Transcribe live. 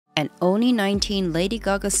At only 19, Lady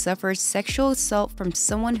Gaga suffered sexual assault from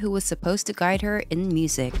someone who was supposed to guide her in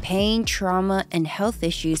music. Pain, trauma, and health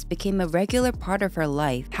issues became a regular part of her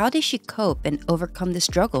life. How did she cope and overcome the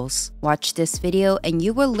struggles? Watch this video and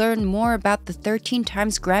you will learn more about the 13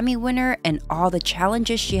 times Grammy winner and all the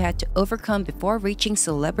challenges she had to overcome before reaching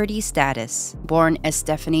celebrity status. Born as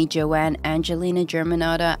Stephanie Joanne Angelina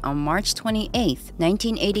Germanotta on March 28,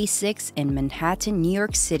 1986 in Manhattan, New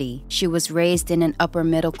York City, she was raised in an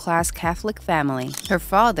upper-middle-class Catholic family. Her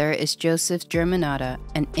father is Joseph Germanotta,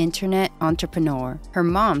 an internet entrepreneur. Her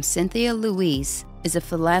mom, Cynthia Louise, is a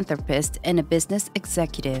philanthropist and a business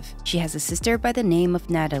executive. She has a sister by the name of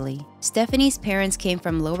Natalie. Stephanie's parents came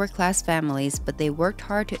from lower-class families, but they worked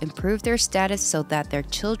hard to improve their status so that their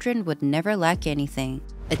children would never lack anything.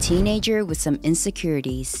 A teenager with some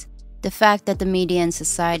insecurities. The fact that the media and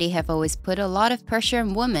society have always put a lot of pressure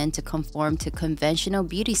on women to conform to conventional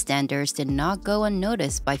beauty standards did not go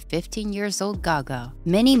unnoticed by 15-year-old Gaga.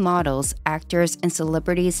 Many models, actors, and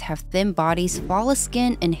celebrities have thin bodies, flawless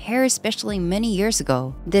skin, and hair, especially many years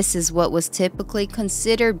ago. This is what was typically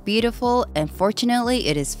considered beautiful, and fortunately,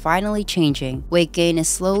 it is finally changing. Weight gain is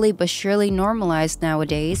slowly but surely normalized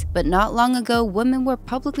nowadays, but not long ago, women were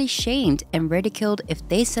publicly shamed and ridiculed if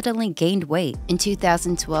they suddenly gained weight. In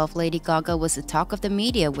 2012, Lady Gaga was the talk of the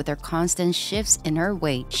media with her constant shifts in her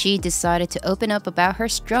weight. She decided to open up about her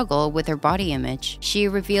struggle with her body image. She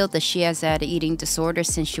revealed that she has had eating disorders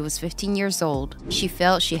since she was 15 years old. She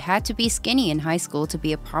felt she had to be skinny in high school to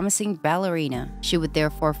be a promising ballerina. She would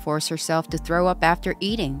therefore force herself to throw up after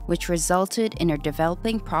eating, which resulted in her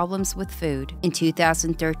developing problems with food. In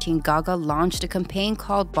 2013, Gaga launched a campaign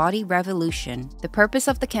called Body Revolution. The purpose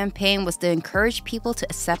of the campaign was to encourage people to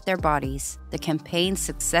accept their bodies. The campaign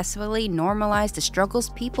successfully normalized the struggles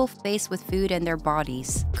people face with food and their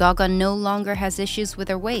bodies. Gaga no longer has issues with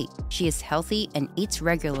her weight. She is healthy and eats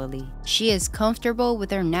regularly. She is comfortable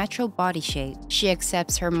with her natural body shape. She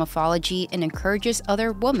accepts her morphology and encourages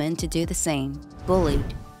other women to do the same.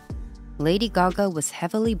 Bullied. Lady Gaga was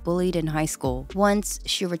heavily bullied in high school. Once,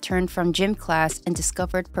 she returned from gym class and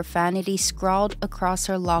discovered profanity scrawled across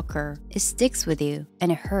her locker. "It sticks with you,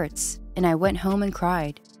 and it hurts. And I went home and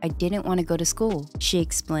cried. I didn't want to go to school," she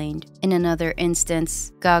explained. In another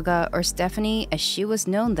instance, Gaga, or Stephanie as she was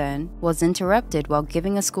known then, was interrupted while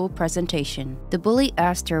giving a school presentation. The bully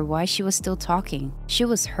asked her why she was still talking. She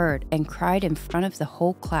was hurt and cried in front of the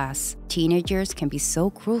whole class. Teenagers can be so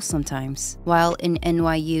cruel sometimes. While in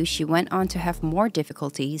NYU, she went on to have more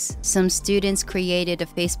difficulties. Some students created a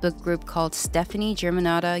Facebook group called Stephanie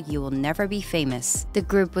Germanotta You Will Never Be Famous. The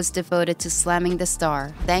group was devoted to slamming the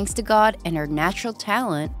star. Thanks to God and her natural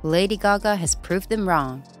talent, Lady Gaga has proved them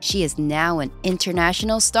wrong. She is now an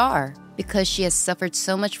international star. Because she has suffered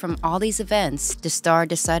so much from all these events, the star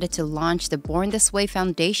decided to launch the Born This Way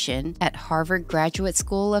Foundation at Harvard Graduate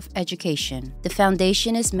School of Education. The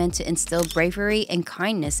foundation is meant to instill bravery and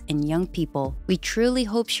kindness in young people. We truly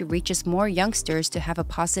hope she reaches more youngsters to have a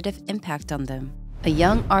positive impact on them. A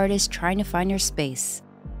young artist trying to find her space.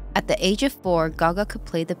 At the age of 4, Gaga could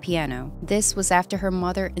play the piano. This was after her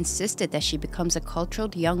mother insisted that she becomes a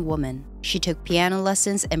cultured young woman. She took piano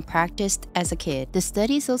lessons and practiced as a kid. The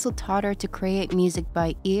studies also taught her to create music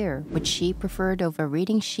by ear, which she preferred over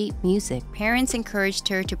reading sheet music. Parents encouraged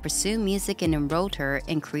her to pursue music and enrolled her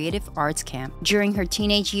in creative arts camp. During her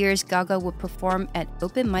teenage years, Gaga would perform at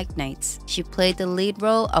open mic nights. She played the lead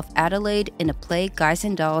role of Adelaide in a play Guys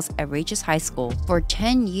and Dolls at Regis High School. For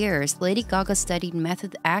 10 years, Lady Gaga studied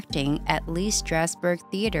method acting at Lee Strasberg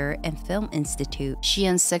Theatre and Film Institute. She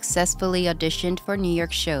unsuccessfully auditioned for New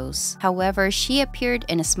York shows. However, she appeared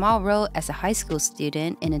in a small role as a high school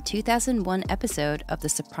student in a 2001 episode of The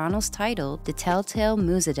Sopranos titled The Telltale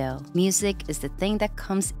Musadel. Music is the thing that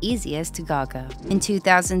comes easiest to Gaga. In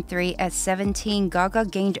 2003, at 17, Gaga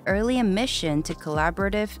gained early admission to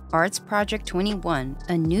Collaborative Arts Project 21,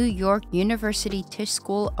 a New York University Tisch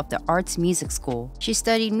School of the Arts Music School. She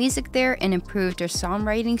studied music there and improved her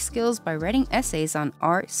songwriting skills by writing essays on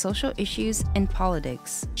art, social issues, and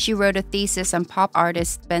politics. She wrote a thesis on pop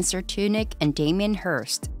artists Spencer Tunick and Damien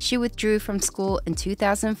Hirst. She withdrew from school in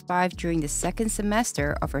 2005 during the second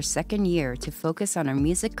semester of her second year to focus on her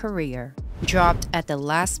music career. Dropped at the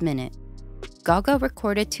last minute. Gaga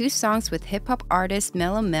recorded 2 songs with hip-hop artist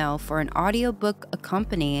Mellow Mel for an audiobook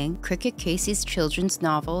accompanying Cricket Casey's children's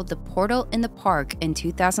novel The Portal in the Park in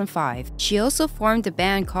 2005. She also formed a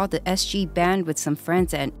band called the SG Band with some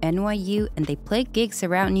friends at NYU, and they played gigs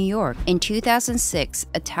around New York. In 2006,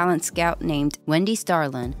 a talent scout named Wendy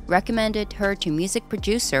Starlin recommended her to music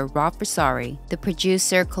producer Rob Versari. The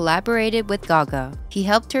producer collaborated with Gaga. He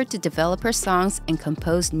helped her to develop her songs and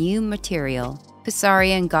compose new material. Pisari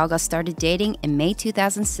and Gaga started dating in May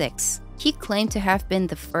 2006. He claimed to have been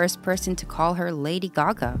the first person to call her Lady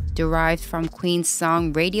Gaga, derived from Queen's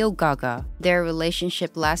song Radio Gaga. Their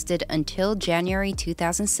relationship lasted until January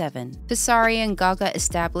 2007. Pisari and Gaga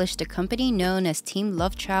established a company known as Team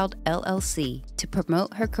Lovechild LLC to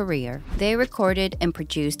promote her career. They recorded and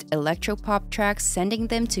produced electropop tracks, sending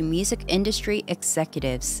them to music industry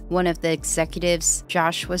executives. One of the executives,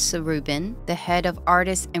 Joshua Sarubin, the head of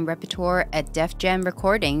artists and repertoire at Def Jam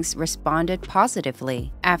Recordings, responded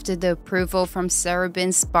positively. After the approval from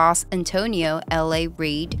Sarubin's boss Antonio L.A.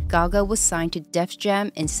 Reid, Gaga was signed to Def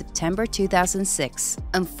Jam in September 2006.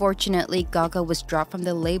 Unfortunately, Gaga was dropped from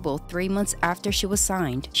the label 3 months after she was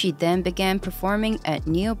signed. She then began performing at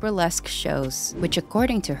neo-burlesque shows, which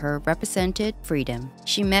according to her represented freedom.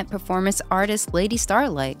 She met performance artist Lady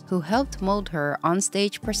Starlight, who helped mold her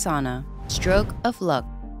onstage persona. Stroke of luck.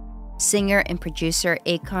 Singer and producer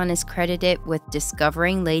Akon is credited with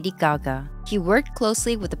discovering Lady Gaga. He worked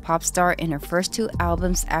closely with the pop star in her first 2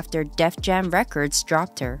 albums after Def Jam Records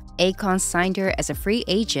dropped her. Akon signed her as a free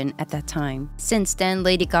agent at that time. Since then,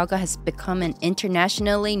 Lady Gaga has become an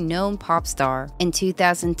internationally known pop star. In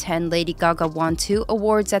 2010, Lady Gaga won 2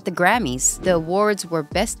 awards at the Grammys. The awards were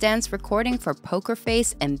Best Dance Recording for Poker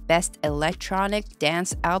Face and Best Electronic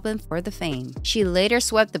Dance Album for The Fame. She later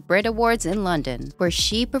swept the Brit Awards in London, where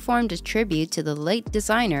she performed a tribute to the late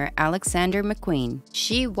designer Alexander McQueen.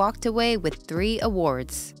 She walked away with 3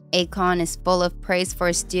 awards. Akon is full of praise for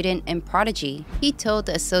his student and prodigy. He told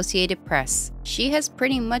the Associated Press, "She has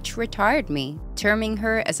pretty much retired me," terming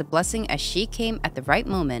her as a blessing as she came at the right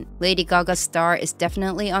moment. Lady Gaga's star is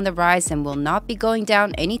definitely on the rise and will not be going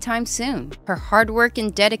down anytime soon. Her hard work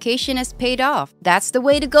and dedication has paid off. That's the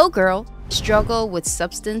way to go, girl. Struggle with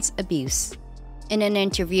substance abuse. In an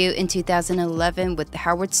interview in 2011 with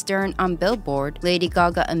Howard Stern on Billboard, Lady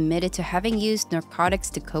Gaga admitted to having used narcotics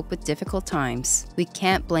to cope with difficult times. "We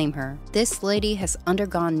can't blame her. This lady has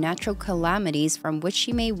undergone natural calamities from which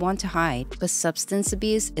she may want to hide, but substance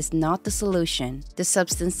abuse is not the solution. The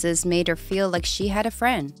substances made her feel like she had a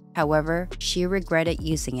friend. However, she regretted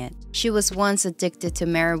using it. She was once addicted to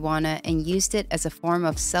marijuana and used it as a form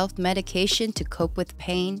of self-medication to cope with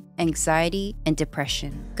pain, anxiety, and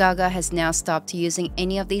depression. Gaga has now stopped using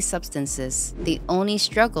any of these substances. The only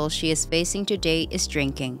struggle she is facing today is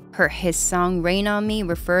drinking. Her hit song Rain on Me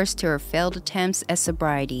refers to her failed attempts at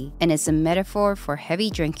sobriety and is a metaphor for heavy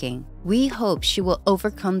drinking. We hope she will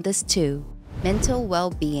overcome this too." Mental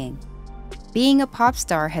well-being. Being a pop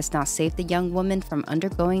star has not saved the young woman from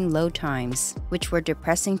undergoing low times, which were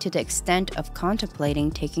depressing to the extent of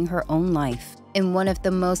contemplating taking her own life. In one of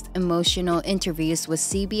the most emotional interviews with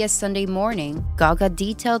CBS Sunday Morning, Gaga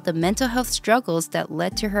detailed the mental health struggles that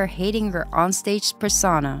led to her hating her onstage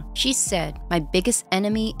persona. She said, "My biggest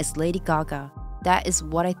enemy is Lady Gaga. That is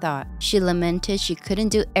what I thought." She lamented she couldn't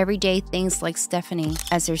do everyday things like Stephanie,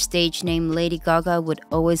 as her stage name Lady Gaga would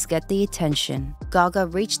always get the attention. Gaga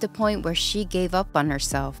reached a point where she gave up on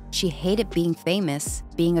herself. She hated being famous,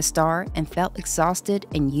 being a star, and felt exhausted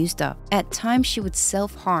and used up. At times, she would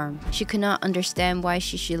self-harm. She could not understand why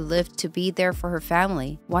she should live to be there for her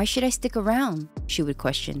family. "Why should I stick around?" she would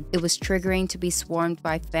question. It was triggering to be swarmed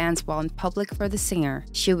by fans while in public for the singer.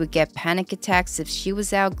 She would get panic attacks if she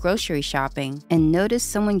was out grocery shopping and notice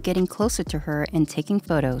someone getting closer to her and taking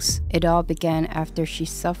photos. It all began after she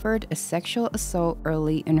suffered a sexual assault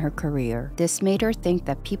early in her career. This made her think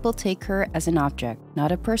that people take her as an object,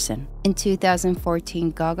 not a person. In 2014,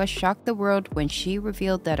 Gaga shocked the world when she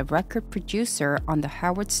revealed that a record producer on The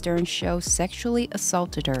Howard Stern show sexually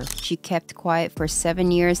assaulted her. She kept quiet for 7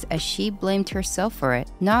 years as she blamed herself for it.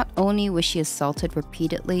 Not only was she assaulted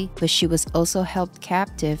repeatedly, but she was also held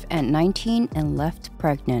captive at 19 and left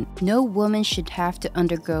pregnant. No woman should have to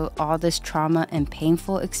undergo all this trauma and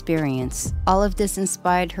painful experience. All of this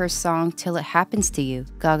inspired her song Till It Happens to You.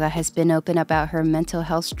 Gaga has been open about her mental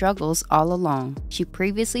health struggles all along. She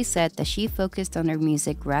previously said that she focused on her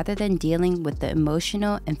music rather than dealing with the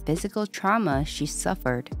emotional and physical trauma she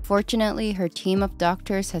suffered. Fortunately, her team of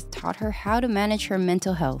doctors has taught her how to manage her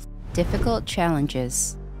mental health. Difficult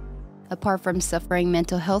challenges. Apart from suffering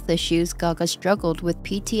mental health issues, Gaga struggled with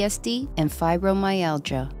PTSD and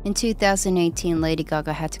fibromyalgia. In 2018, Lady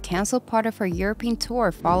Gaga had to cancel part of her European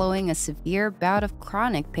tour following a severe bout of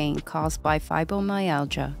chronic pain caused by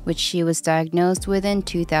fibromyalgia, which she was diagnosed with in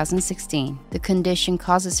 2016. The condition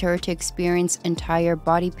causes her to experience entire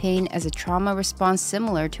body pain as a trauma response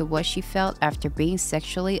similar to what she felt after being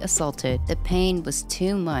sexually assaulted. The pain was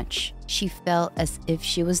too much. She felt as if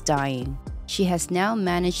she was dying. She has now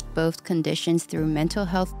managed both conditions through mental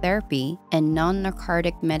health therapy and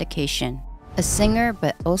non-narcotic medication. a singer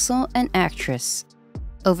but also an actress.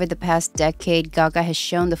 Over the past decade, Gaga has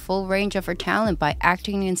shown the full range of her talent by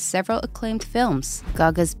acting in several acclaimed films.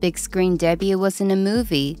 Gaga's big screen debut was in a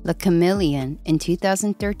movie, La Chameleon, in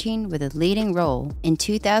 2013 with a leading role. In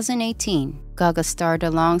 2018, Gaga starred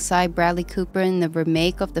alongside Bradley Cooper in the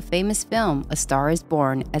remake of the famous film A Star is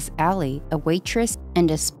Born as Ally, a waitress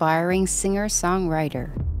and aspiring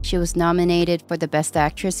singer-songwriter. She was nominated for the Best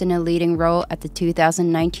Actress in a Leading Role at the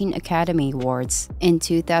 2019 Academy Awards. In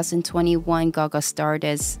 2021, Gaga starred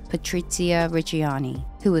as Patrizia Reggiani,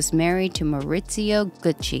 who was married to Maurizio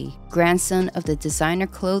Gucci, grandson of the designer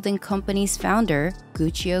clothing company's founder,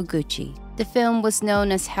 Guccio Gucci. The film was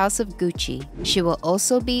known as House of Gucci. She will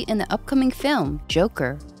also be in the upcoming film,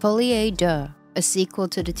 Joker, Folie deux, a sequel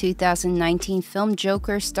to the 2019 film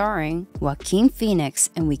Joker starring Joaquin Phoenix,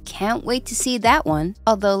 and we can't wait to see that one.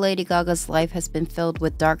 Although Lady Gaga's life has been filled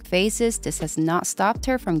with dark phases, this has not stopped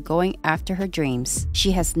her from going after her dreams.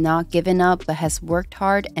 She has not given up but has worked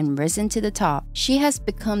hard and risen to the top. She has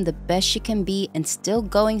become the best she can be and still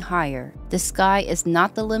going higher. The sky is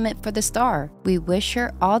not the limit for the star. We wish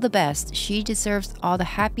her all the best. She deserves all the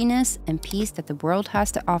happiness and peace that the world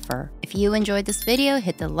has to offer. If you enjoyed this video,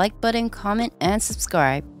 hit the like button, comment, and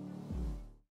subscribe.